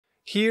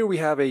Here we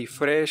have a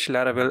fresh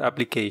Laravel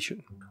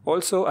application.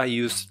 Also, I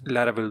used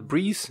Laravel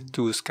Breeze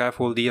to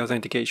scaffold the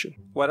authentication.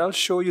 What I'll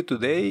show you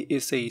today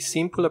is a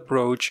simple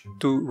approach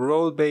to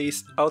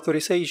role-based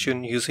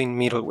authorization using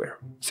middleware.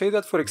 Say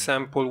that, for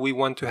example, we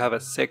want to have a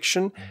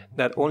section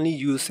that only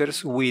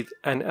users with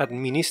an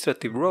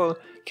administrative role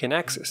can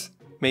access.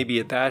 Maybe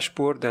a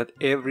dashboard that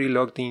every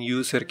logged-in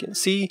user can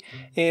see,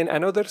 and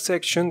another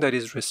section that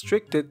is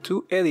restricted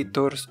to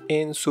editors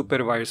and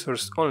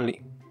supervisors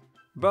only.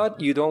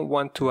 But you don't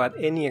want to add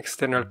any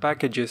external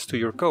packages to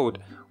your code,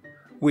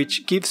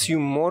 which gives you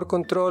more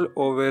control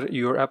over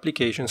your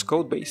application's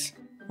codebase.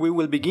 We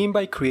will begin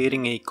by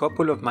creating a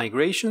couple of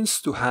migrations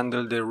to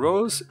handle the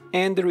roles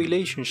and the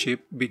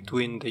relationship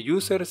between the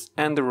users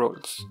and the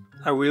roles.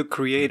 I will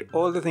create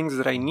all the things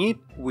that I need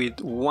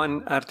with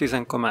one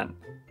artisan command.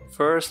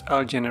 First,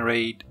 I'll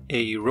generate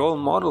a role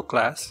model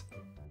class,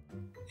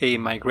 a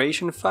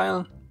migration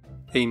file,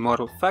 a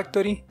model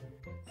factory,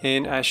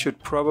 and I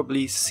should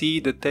probably see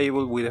the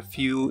table with a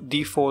few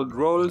default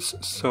roles,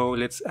 so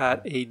let's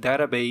add a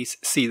database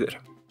seeder.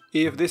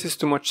 If this is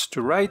too much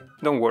to write,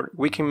 don't worry,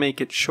 we can make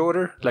it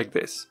shorter like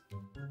this.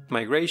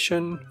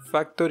 Migration,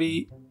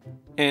 factory,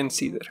 and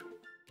seeder.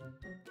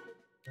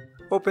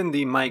 Open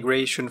the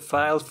migration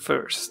file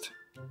first.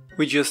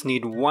 We just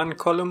need one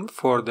column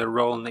for the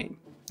role name,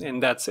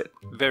 and that's it,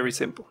 very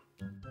simple.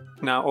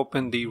 Now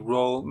open the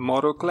role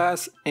model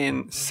class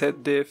and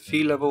set the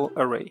fillable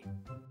array.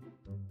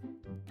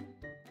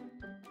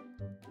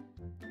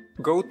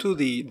 Go to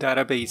the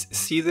database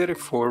seeder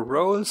for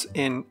roles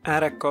and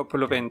add a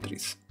couple of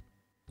entries.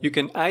 You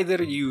can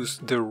either use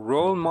the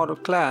role model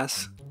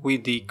class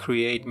with the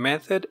create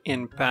method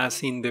and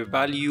pass in the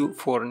value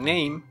for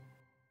name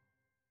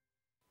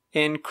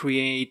and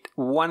create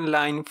one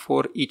line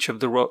for each of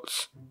the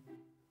roles.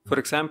 For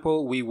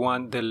example, we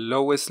want the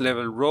lowest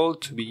level role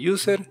to be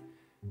user,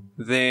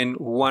 then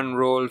one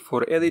role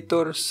for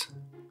editors,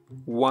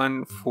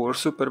 one for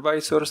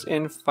supervisors,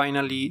 and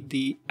finally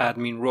the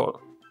admin role.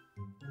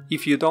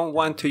 If you don't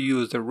want to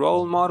use the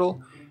role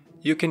model,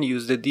 you can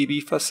use the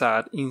DB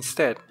facade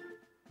instead.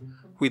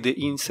 With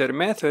the insert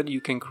method,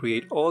 you can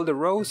create all the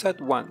rows at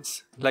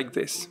once, like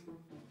this.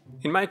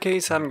 In my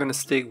case, I'm gonna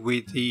stick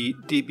with the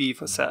DB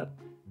facade.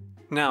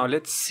 Now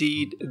let's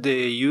seed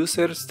the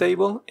users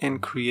table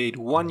and create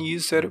one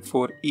user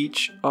for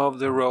each of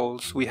the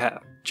roles we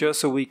have,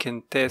 just so we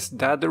can test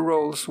that the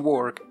roles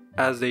work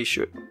as they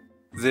should.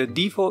 The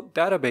default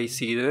database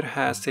seeder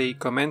has a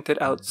commented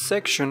out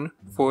section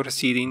for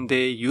seeding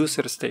the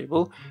users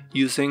table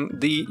using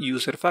the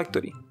user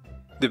factory.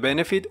 The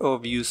benefit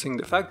of using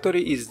the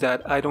factory is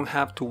that I don't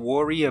have to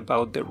worry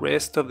about the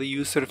rest of the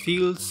user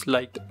fields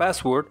like the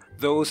password.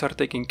 Those are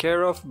taken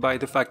care of by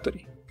the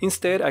factory.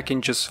 Instead, I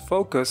can just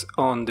focus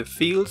on the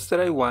fields that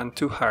I want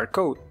to hard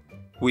code,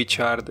 which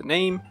are the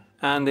name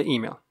and the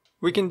email.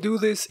 We can do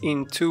this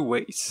in two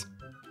ways.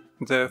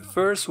 The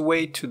first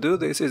way to do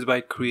this is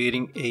by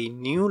creating a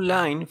new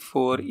line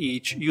for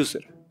each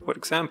user. For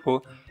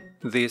example,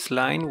 this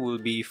line will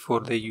be for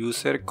the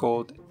user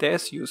called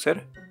test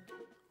user,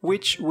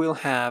 which will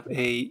have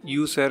a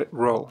user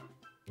role.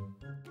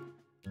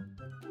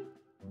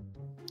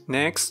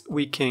 Next,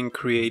 we can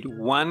create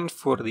one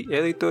for the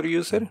editor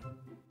user,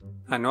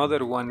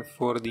 another one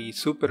for the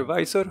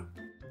supervisor,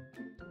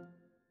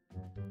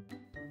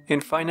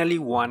 and finally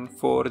one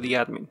for the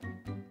admin.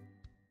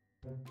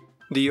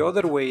 The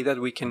other way that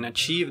we can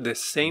achieve the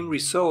same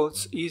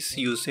results is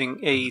using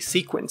a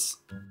sequence.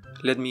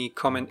 Let me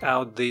comment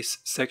out this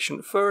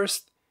section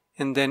first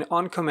and then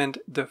uncomment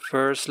the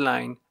first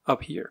line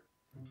up here.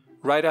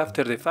 Right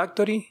after the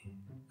factory,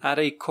 add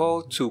a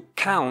call to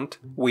count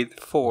with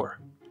 4.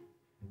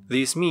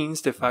 This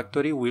means the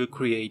factory will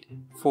create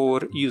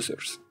 4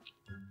 users.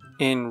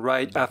 And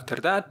right after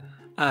that,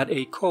 add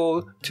a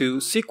call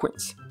to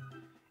sequence.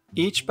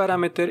 Each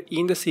parameter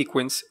in the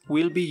sequence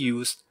will be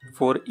used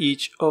for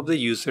each of the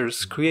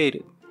users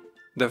created.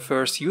 The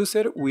first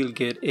user will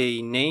get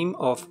a name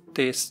of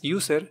test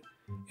user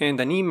and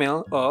an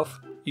email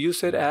of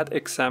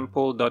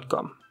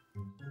user@example.com.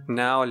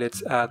 Now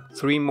let's add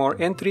 3 more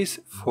entries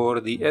for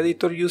the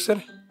editor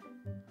user,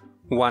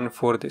 one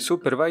for the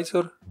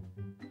supervisor,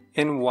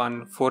 and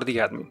one for the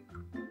admin.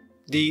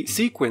 The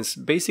sequence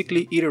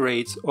basically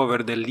iterates over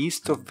the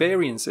list of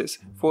variances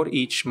for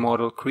each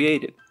model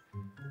created.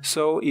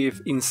 So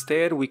if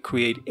instead we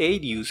create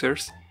 8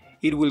 users,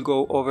 it will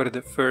go over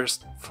the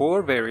first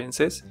 4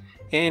 variances,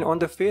 and on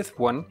the 5th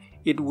one,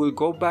 it will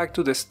go back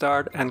to the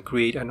start and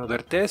create another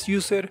test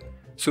user,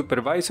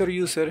 supervisor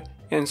user,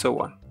 and so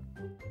on.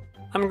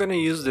 I'm gonna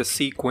use the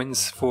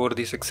sequence for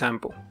this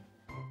example.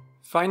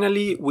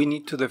 Finally, we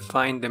need to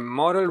define the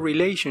model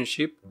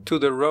relationship to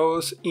the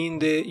rows in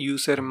the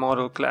user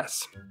model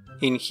class.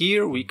 In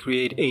here, we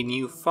create a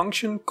new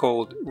function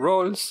called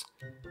roles.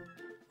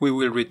 We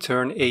will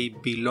return a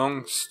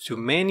belongs to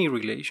many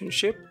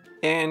relationship,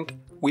 and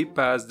we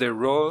pass the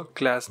role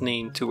class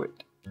name to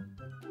it.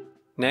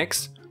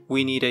 Next,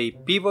 we need a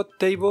pivot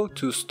table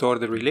to store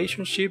the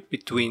relationship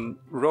between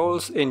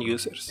roles and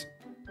users.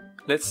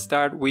 Let's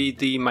start with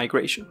the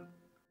migration.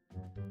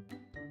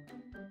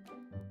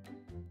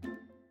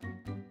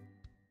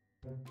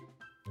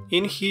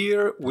 In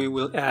here, we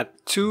will add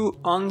two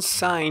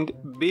unsigned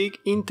big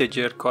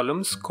integer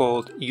columns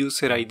called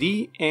user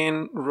ID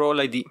and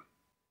role ID.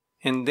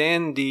 And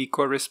then the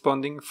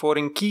corresponding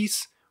foreign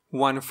keys,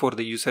 one for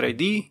the user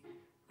ID,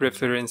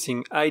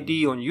 referencing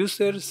ID on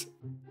users,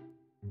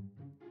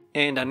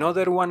 and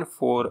another one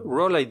for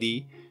role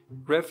ID,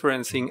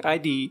 referencing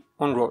ID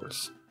on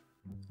roles.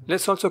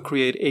 Let's also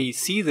create a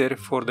seeder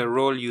for the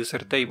role user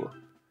table,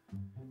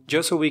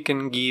 just so we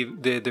can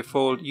give the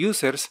default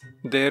users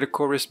their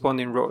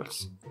corresponding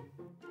roles.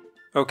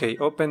 Okay,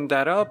 open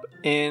that up,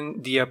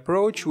 and the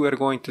approach we're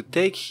going to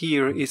take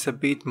here is a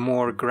bit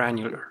more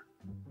granular.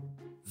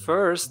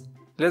 First,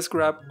 let's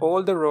grab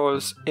all the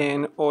roles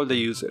and all the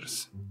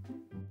users.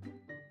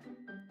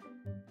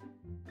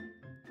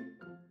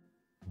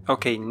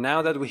 Okay,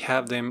 now that we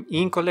have them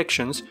in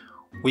collections,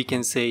 we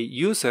can say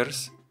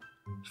users,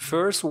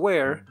 first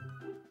where,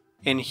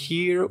 and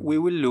here we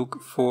will look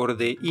for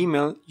the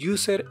email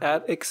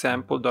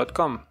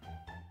user@example.com.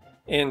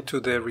 And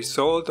to the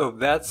result of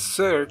that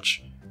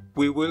search,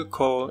 we will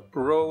call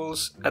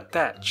roles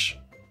attach.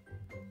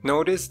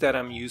 Notice that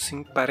I'm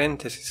using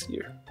parentheses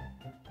here.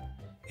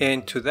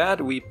 And to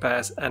that we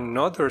pass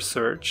another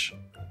search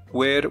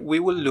where we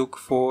will look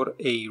for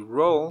a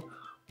role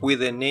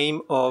with the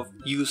name of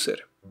user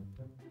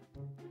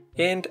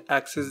and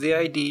access the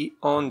ID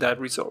on that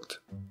result.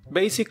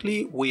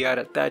 Basically, we are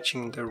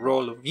attaching the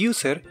role of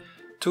user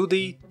to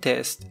the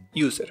test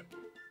user.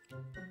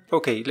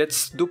 Okay,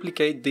 let's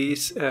duplicate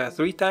this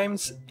 3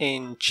 times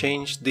and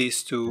change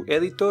this to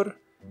editor,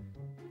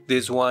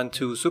 this one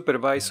to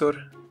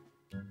supervisor,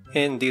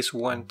 and this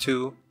one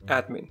to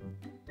admin.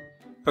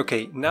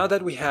 Okay, now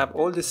that we have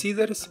all the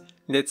seeders,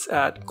 let's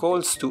add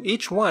calls to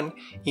each one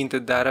in the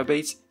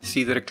database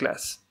seeder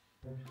class.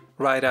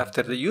 Right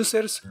after the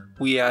users,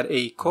 we add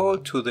a call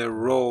to the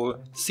role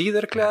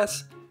seeder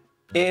class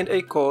and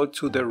a call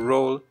to the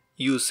role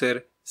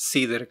user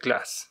seeder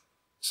class.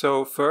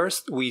 So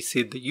first we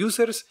seed the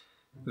users,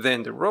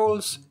 then the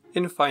roles,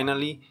 and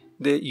finally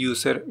the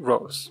user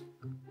roles.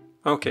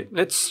 Okay,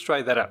 let's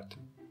try that out.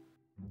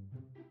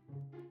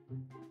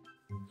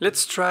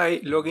 Let's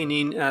try logging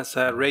in as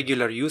a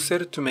regular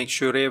user to make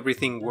sure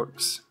everything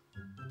works.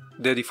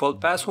 The default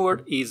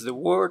password is the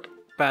word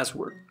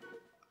password.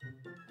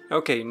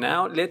 Okay,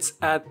 now let's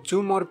add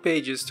 2 more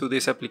pages to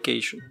this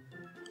application.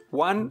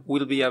 One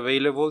will be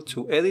available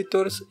to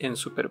editors and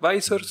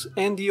supervisors,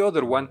 and the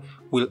other one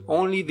will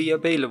only be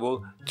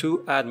available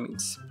to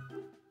admins.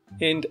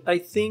 And I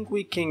think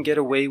we can get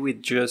away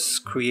with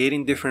just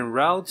creating different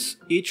routes,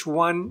 each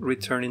one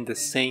returning the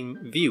same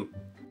view.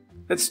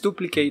 Let's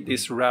duplicate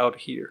this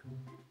route here.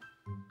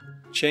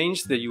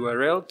 Change the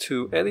URL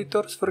to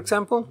editors, for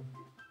example.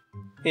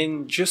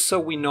 And just so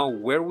we know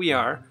where we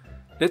are,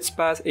 let's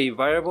pass a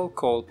variable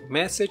called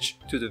message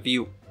to the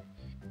view.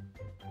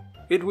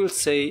 It will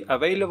say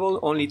available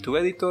only to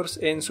editors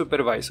and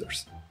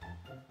supervisors.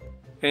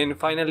 And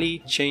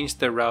finally, change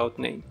the route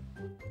name.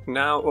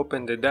 Now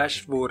open the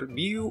dashboard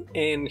view,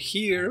 and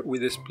here we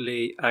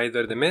display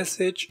either the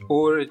message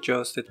or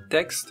just the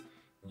text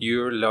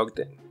 "you're logged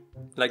in,"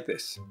 like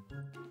this.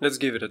 Let's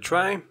give it a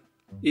try.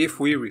 If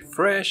we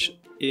refresh,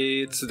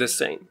 it's the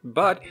same,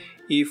 but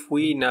if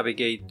we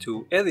navigate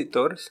to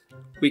editors,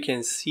 we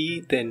can see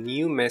the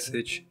new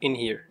message in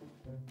here.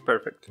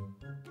 Perfect.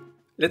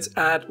 Let's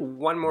add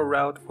one more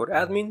route for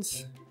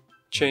admins,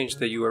 change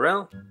the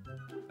URL,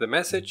 the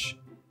message,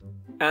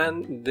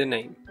 and the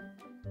name.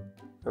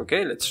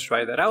 Okay, let's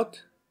try that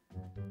out.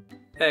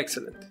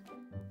 Excellent.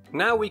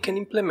 Now we can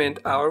implement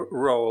our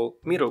role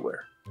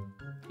middleware.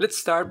 Let's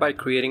start by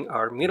creating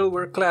our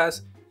middleware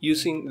class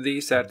using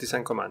this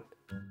artisan command.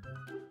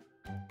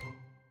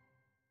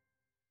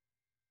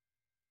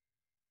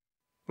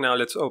 Now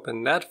let's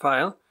open that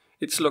file.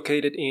 It's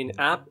located in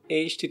app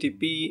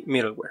http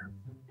middleware.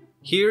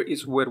 Here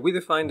is where we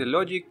define the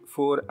logic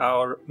for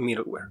our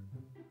middleware.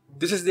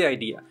 This is the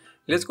idea.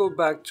 Let's go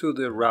back to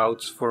the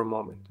routes for a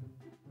moment.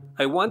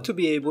 I want to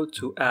be able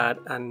to add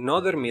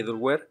another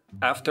middleware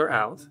after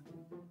auth,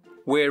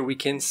 where we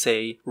can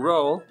say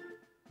role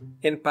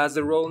and pass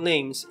the role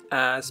names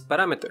as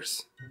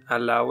parameters,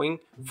 allowing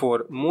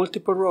for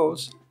multiple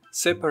roles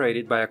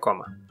separated by a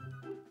comma.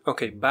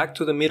 Okay, back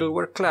to the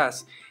middleware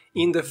class.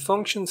 In the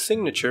function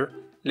signature,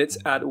 let's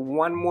add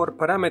one more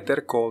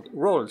parameter called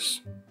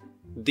roles.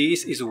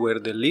 This is where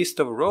the list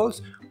of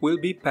roles will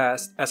be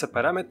passed as a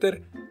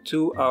parameter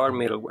to our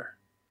middleware.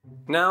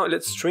 Now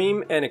let's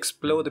stream and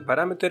explode the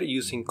parameter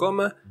using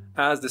comma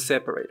as the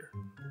separator.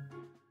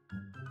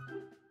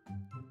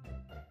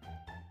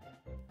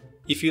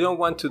 If you don't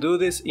want to do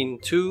this in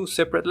 2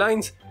 separate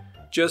lines,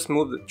 just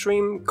move the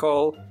trim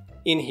call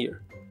in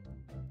here.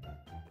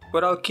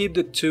 But I'll keep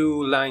the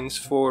 2 lines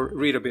for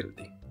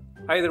readability.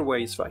 Either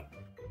way is fine.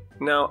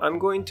 Now I'm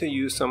going to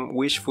use some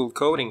wishful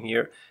coding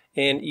here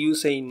and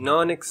use a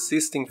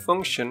non-existing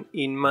function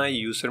in my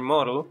user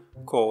model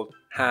called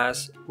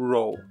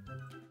hasRole.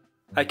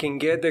 I can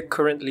get the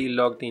currently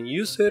logged in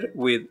user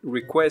with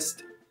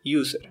request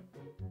user,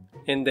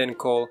 and then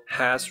call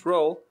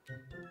hasRole,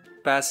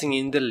 passing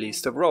in the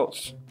list of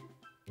roles.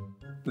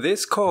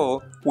 This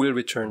call will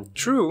return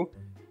true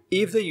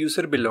if the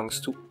user belongs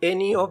to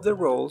any of the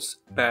roles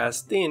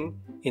passed in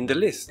the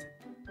list.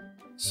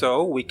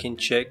 So we can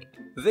check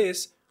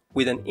this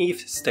with an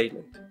if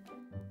statement.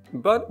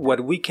 But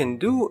what we can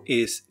do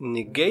is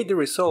negate the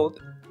result.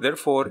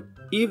 Therefore,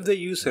 if the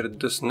user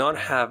does not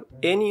have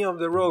any of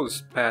the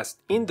roles passed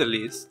in the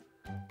list,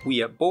 we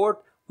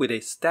abort with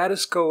a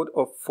status code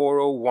of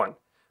 401,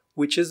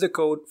 which is the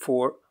code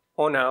for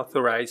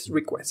unauthorized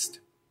request.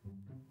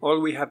 All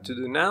we have to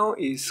do now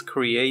is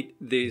create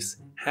this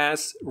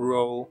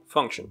hasRole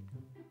function.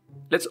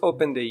 Let's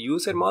open the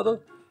user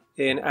model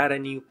and add a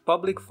new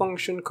public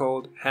function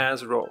called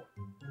hasRole.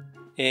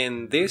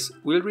 And this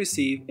will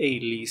receive a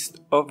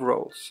list of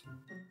roles.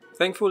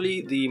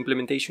 Thankfully, the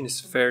implementation is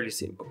fairly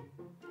simple.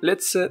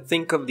 Let's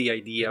think of the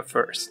idea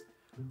first.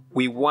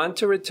 We want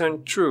to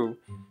return true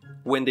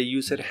when the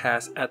user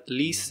has at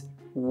least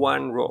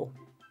one role.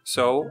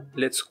 So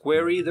let's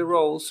query the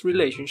roles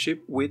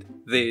relationship with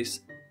these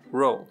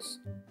roles.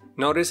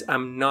 Notice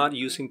I'm not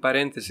using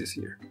parentheses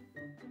here.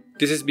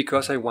 This is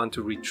because I want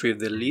to retrieve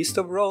the list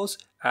of roles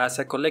as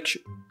a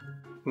collection.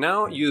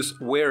 Now use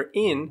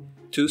wherein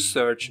to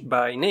search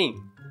by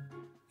name,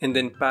 and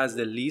then pass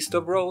the list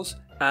of roles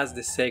as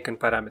the second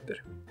parameter.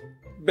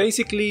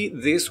 Basically,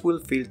 this will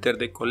filter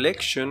the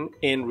collection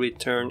and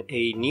return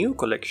a new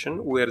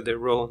collection where the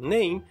role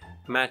name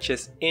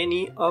matches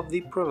any of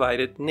the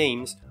provided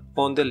names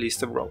on the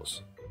list of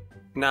roles.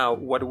 Now,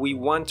 what we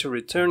want to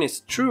return is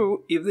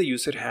true if the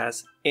user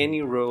has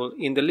any role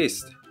in the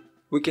list.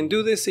 We can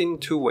do this in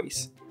two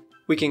ways.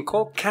 We can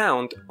call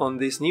count on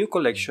this new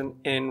collection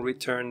and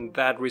return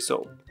that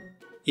result.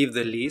 If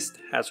the list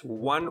has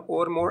one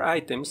or more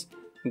items,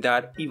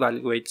 that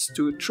evaluates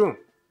to true.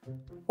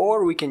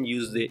 Or we can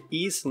use the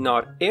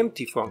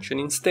isNotEmpty function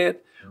instead,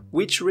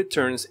 which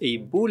returns a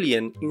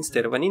boolean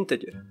instead of an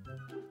integer.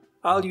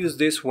 I'll use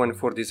this one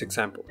for this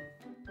example.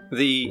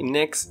 The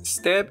next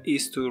step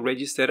is to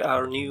register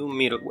our new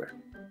middleware.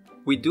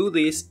 We do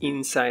this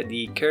inside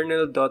the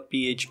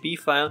kernel.php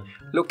file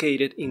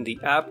located in the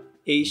app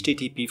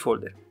HTTP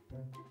folder.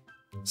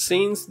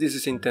 Since this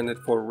is intended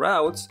for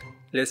routes,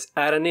 let's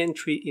add an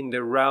entry in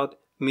the route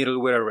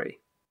middleware array.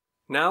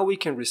 Now we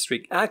can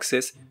restrict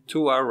access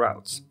to our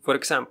routes. For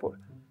example,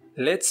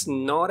 let's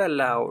not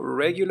allow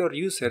regular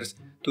users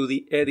to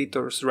the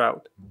editor's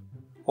route,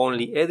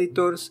 only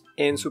editors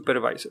and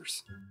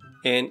supervisors.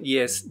 And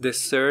yes, the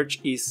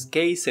search is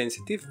case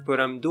sensitive, but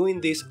I'm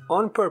doing this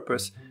on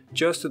purpose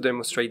just to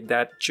demonstrate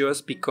that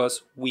just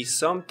because we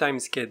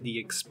sometimes get the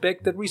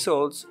expected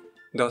results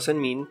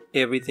doesn't mean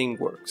everything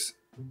works.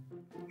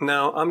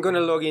 Now I'm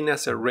gonna log in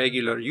as a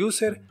regular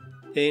user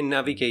and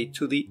navigate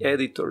to the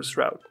editor's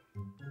route.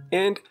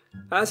 And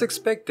as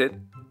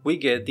expected, we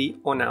get the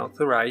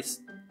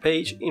unauthorized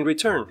page in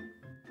return,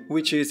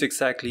 which is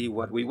exactly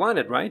what we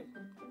wanted, right?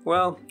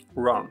 Well,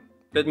 wrong.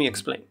 Let me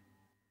explain.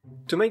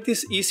 To make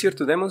this easier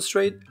to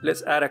demonstrate,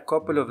 let's add a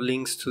couple of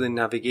links to the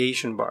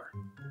navigation bar.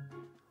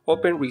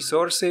 Open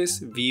resources,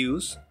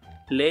 views,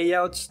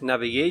 layouts,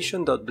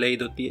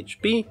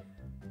 navigation.blade.php,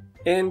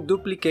 and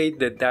duplicate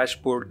the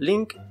dashboard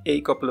link a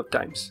couple of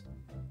times.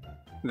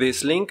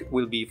 This link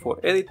will be for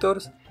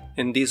editors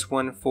and this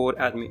one for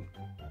admin.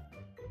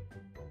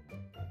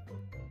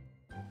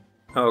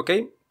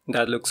 Okay,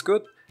 that looks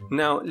good.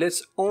 Now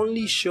let's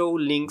only show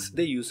links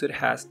the user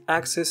has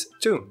access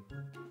to.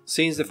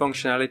 Since the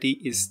functionality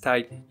is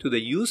tied to the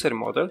user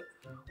model,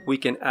 we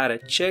can add a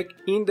check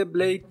in the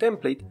Blade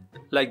template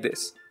like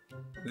this.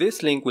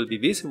 This link will be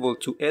visible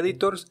to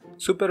editors,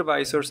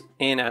 supervisors,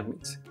 and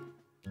admins.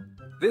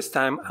 This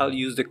time I'll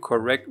use the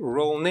correct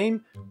role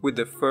name with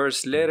the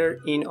first letter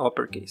in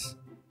uppercase.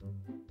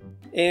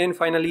 And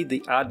finally,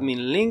 the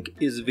admin link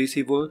is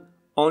visible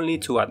only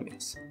to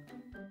admins.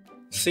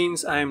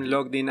 Since I'm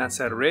logged in as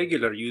a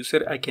regular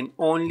user, I can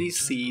only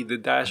see the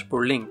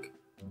dashboard link.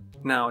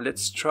 Now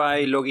let's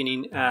try logging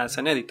in as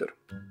an editor.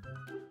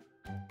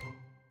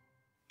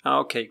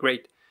 Okay,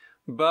 great.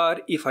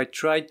 But if I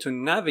try to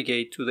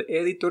navigate to the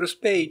editor's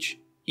page,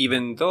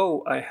 even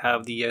though I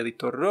have the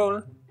editor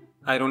role,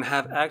 I don't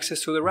have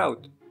access to the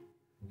route.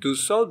 To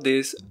solve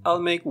this,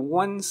 I'll make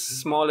one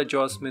small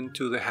adjustment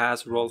to the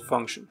hasRole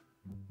function,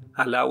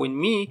 allowing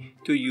me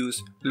to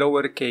use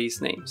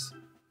lowercase names.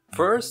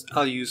 First,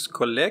 I'll use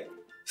collect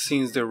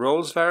since the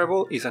roles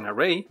variable is an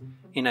array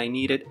and I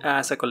need it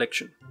as a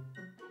collection.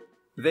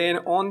 Then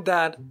on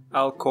that,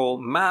 I'll call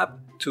map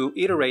to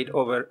iterate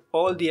over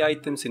all the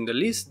items in the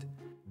list,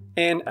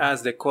 and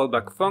as the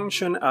callback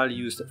function, I'll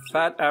use the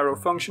fat arrow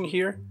function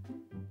here,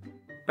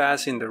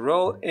 pass in the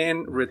role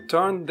and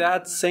return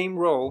that same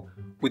role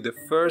with the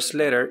first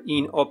letter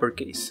in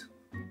uppercase,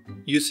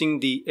 using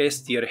the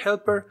str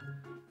helper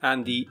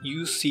and the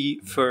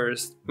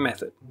UCFirst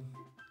method.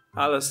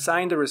 I'll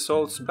assign the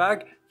results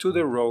back to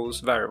the roles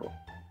variable.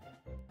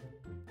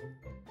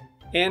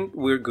 And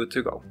we're good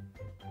to go.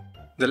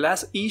 The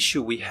last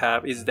issue we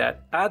have is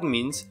that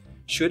admins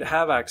should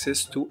have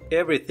access to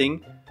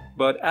everything,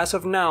 but as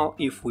of now,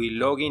 if we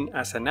log in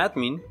as an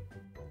admin,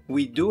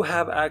 we do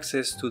have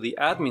access to the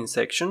admin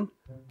section,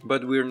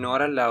 but we're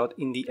not allowed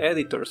in the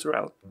editor's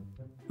route.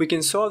 We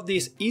can solve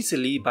this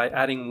easily by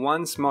adding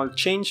one small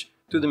change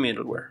to the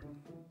middleware.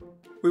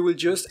 We will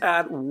just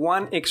add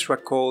one extra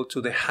call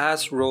to the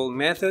hasRole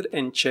method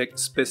and check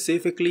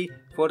specifically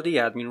for the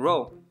admin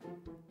role.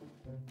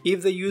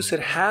 If the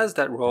user has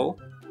that role,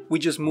 we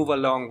just move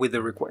along with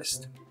the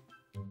request.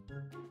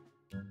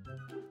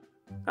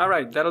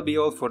 Alright, that'll be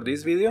all for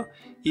this video.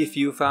 If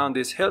you found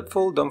this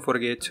helpful, don't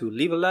forget to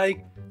leave a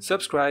like,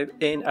 subscribe,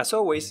 and as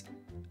always,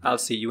 I'll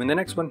see you in the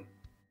next one.